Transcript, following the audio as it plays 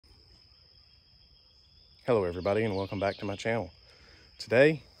Hello everybody and welcome back to my channel.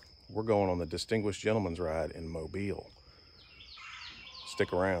 Today we're going on the Distinguished Gentleman's Ride in Mobile.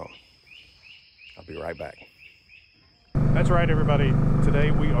 Stick around. I'll be right back. That's right everybody.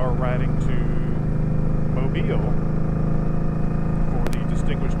 Today we are riding to Mobile for the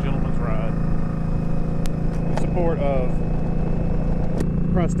Distinguished Gentleman's Ride in support of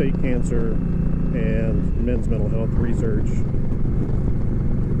prostate cancer and men's mental health research.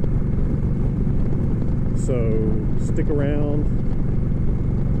 So stick around.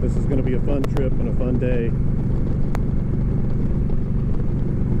 This is going to be a fun trip and a fun day.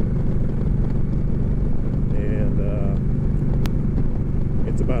 And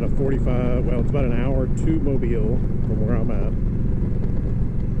it's about it's about an hour to Mobile from where I'm at.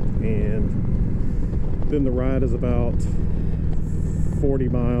 And then the ride is about 40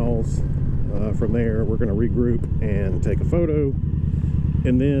 miles. From there, we're going to regroup and take a photo.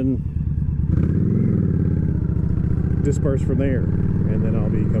 And then disperse from there, and then I'll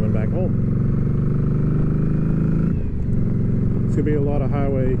be coming back home. It's gonna be a lot of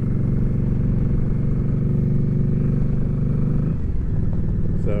highway,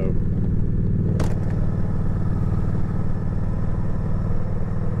 so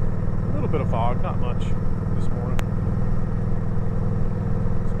a little bit of fog, not much this morning.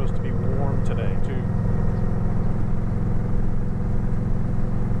 It's supposed to be warm today too,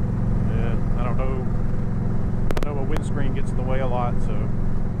 and I don't know. Windscreen gets in the way a lot, so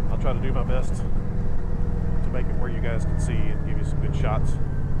I'll try to do my best to make it where you guys can see and give you some good shots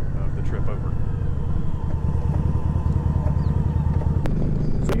of the trip over.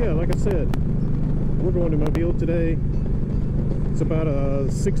 So yeah, like I said, we're going to Mobile today. It's about a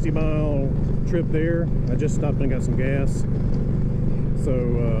 60-mile trip there. I just stopped and got some gas, so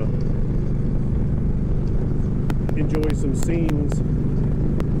enjoy some scenes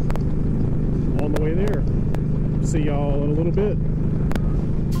on the way there. See y'all in a little bit.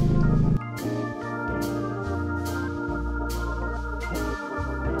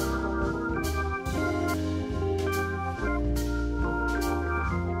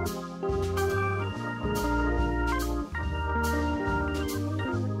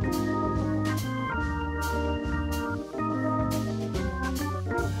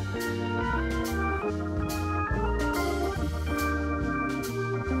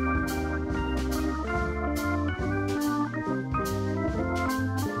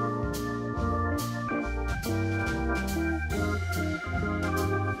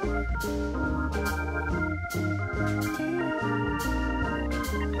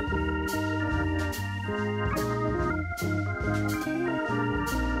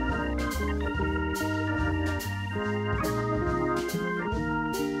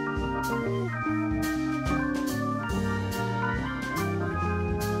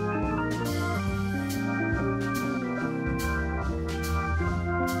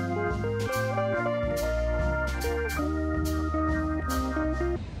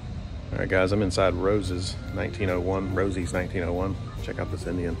 Alright guys, I'm inside Rosie's 1901. Check out this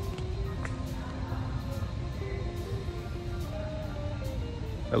Indian.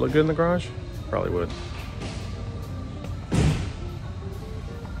 That look good in the garage? Probably would.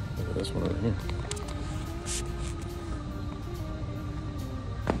 Look at this one over here.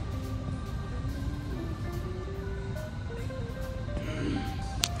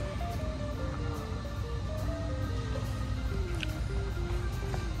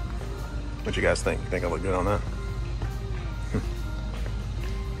 What you guys think? You think I look good on that?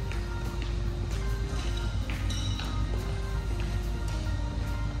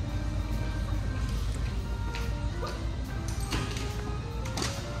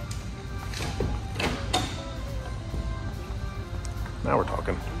 Now we're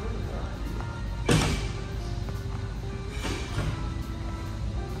talking.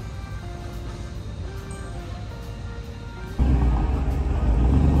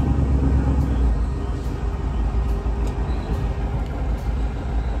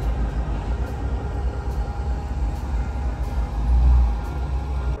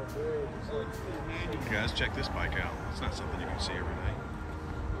 Guys, check this bike out. It's not something you can see every day.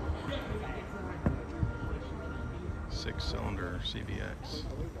 6-cylinder CVX.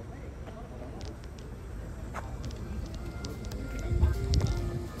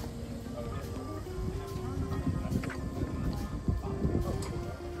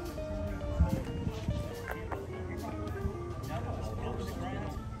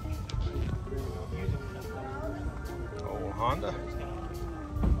 Old Honda.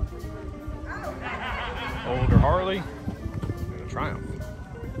 Older Harley, and a Triumph,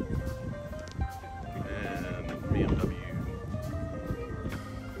 and BMW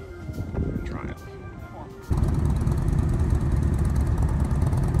Triumph.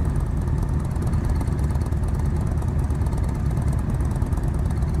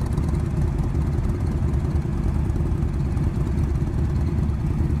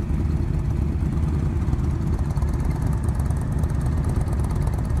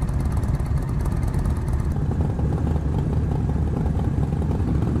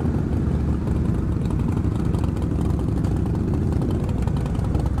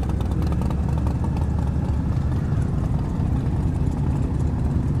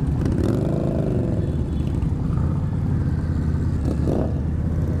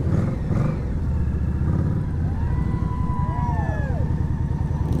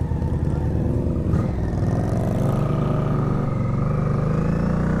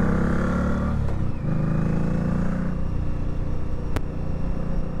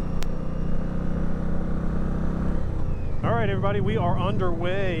 everybody, we are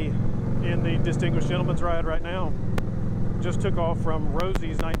underway in the Distinguished Gentleman's Ride right now. Just took off from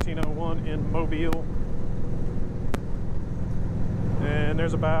Rosie's 1901 in Mobile. And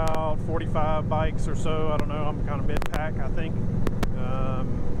there's about 45 bikes or so. I don't know, I'm kind of mid-pack, I think.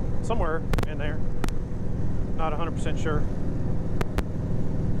 Somewhere in there. Not 100% sure.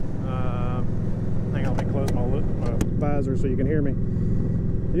 Hang on, let me close my visor so you can hear me.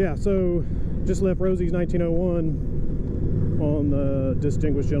 Yeah, so just left Rosie's 1901 on the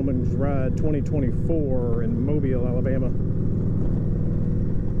Distinguished Gentleman's Ride 2024 in Mobile, Alabama.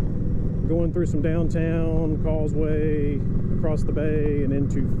 Going through some downtown, Causeway, across the bay, and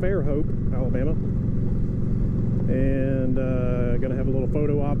into Fairhope, Alabama. And gonna have a little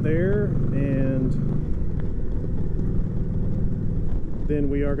photo op there, and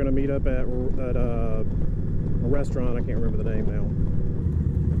then we are gonna meet up at a restaurant. I can't remember the name now.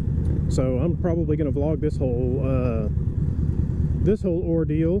 So I'm probably gonna vlog this whole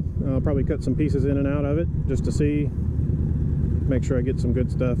ordeal. I'll probably cut some pieces in and out of it just to see, make sure I get some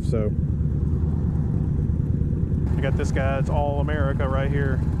good stuff. So I got this guy. It's All America right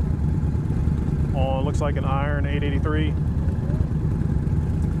here on, looks like an iron 883.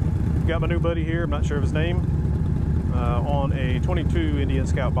 Got my new buddy here, I'm not sure of his name, on a 22 Indian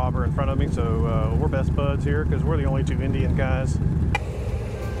Scout bobber in front of me. So we're best buds here because we're the only two Indian guys.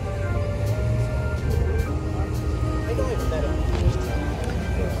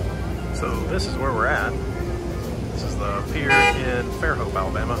 So this is where we're at. This is the pier in Fairhope,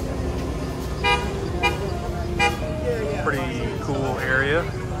 Alabama. Pretty cool area.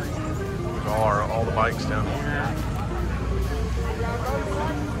 There's all the bikes down here.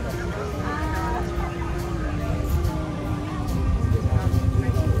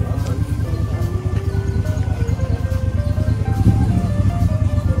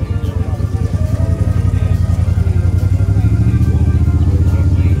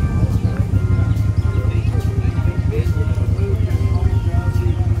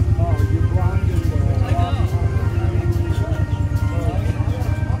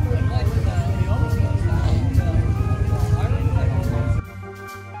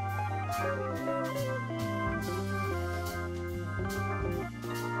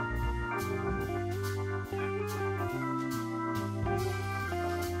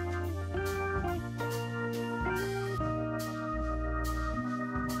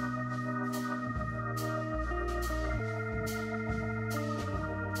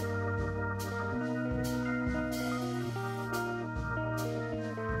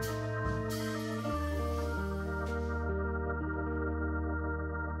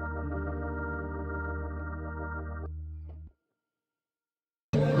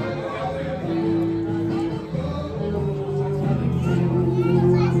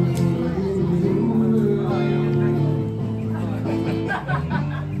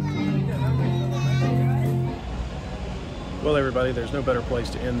 Well, everybody, there's no better place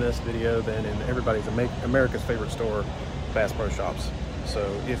to end this video than in everybody's America's favorite store, Bass Pro Shops. So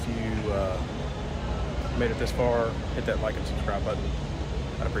if you made it this far, hit that like and subscribe button.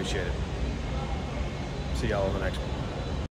 I'd appreciate it. See y'all on the next one.